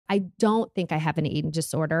I don't think I have an eating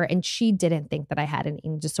disorder. And she didn't think that I had an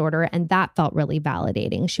eating disorder. And that felt really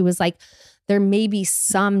validating. She was like, there may be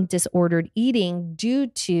some disordered eating due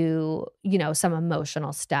to, some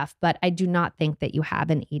emotional stuff, but I do not think that you have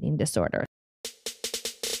an eating disorder.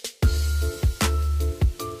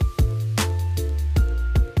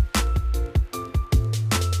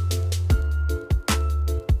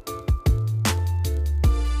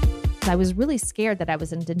 I was really scared that I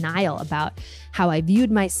was in denial about how I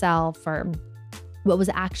viewed myself or what was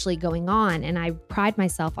actually going on. And I pride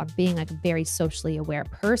myself on being like a very socially aware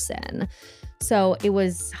person. So it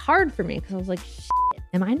was hard for me because I was like,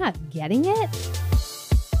 am I not getting it?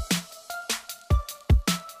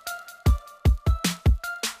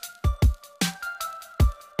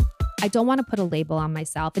 I don't want to put a label on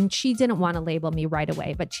myself. And she didn't want to label me right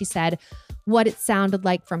away, but she said what it sounded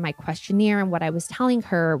like from my questionnaire and what I was telling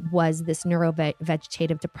her was this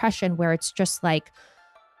neurovegetative depression where it's just like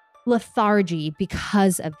lethargy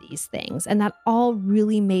because of these things. And that all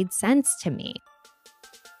really made sense to me.